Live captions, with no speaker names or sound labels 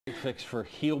Fix for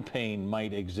heel pain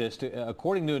might exist,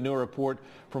 according to a new report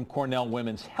from Cornell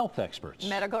women's health experts.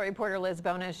 Medical reporter Liz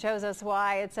Bonas shows us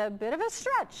why it's a bit of a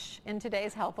stretch in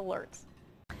today's health alerts.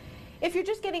 If you're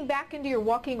just getting back into your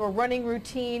walking or running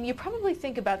routine, you probably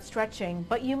think about stretching,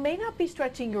 but you may not be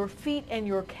stretching your feet and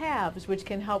your calves, which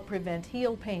can help prevent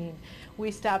heel pain. We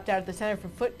stopped out at the Center for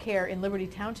Foot Care in Liberty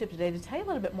Township today to tell you a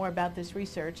little bit more about this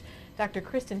research. Dr.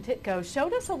 Kristen Titko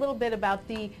showed us a little bit about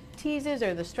the teases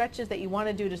or the stretches that you want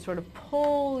to do to sort of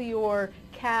pull your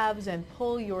calves and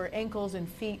pull your ankles and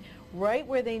feet right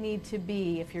where they need to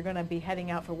be if you're going to be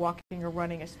heading out for walking or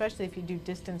running, especially if you do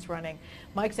distance running.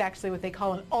 Mike's actually what they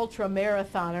call an ultra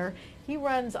marathoner. He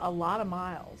runs a lot of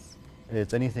miles.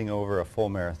 It's anything over a full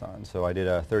marathon. So I did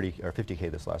a 30 or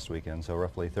 50K this last weekend, so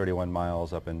roughly 31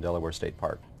 miles up in Delaware State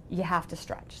Park. You have to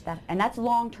stretch, and that's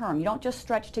long term. You don't just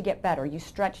stretch to get better. You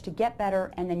stretch to get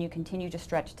better, and then you continue to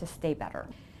stretch to stay better.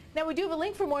 Now, we do have a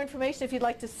link for more information if you'd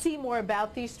like to see more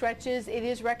about these stretches. It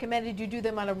is recommended you do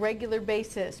them on a regular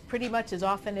basis, pretty much as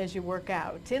often as you work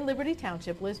out. In Liberty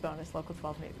Township, Liz Bonas, Local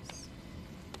 12 News.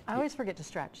 I always forget to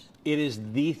stretch. It is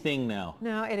the thing now.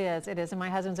 No, it is, and my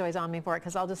husband's always on me for it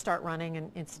because I'll just start running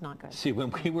and it's not good. See,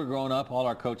 when we were growing up, all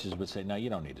our coaches would say, no, you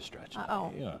don't need to stretch.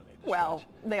 Oh, You don't need to well,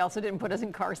 stretch. they also didn't put us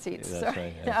in car seats. That's so,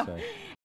 right, that's right.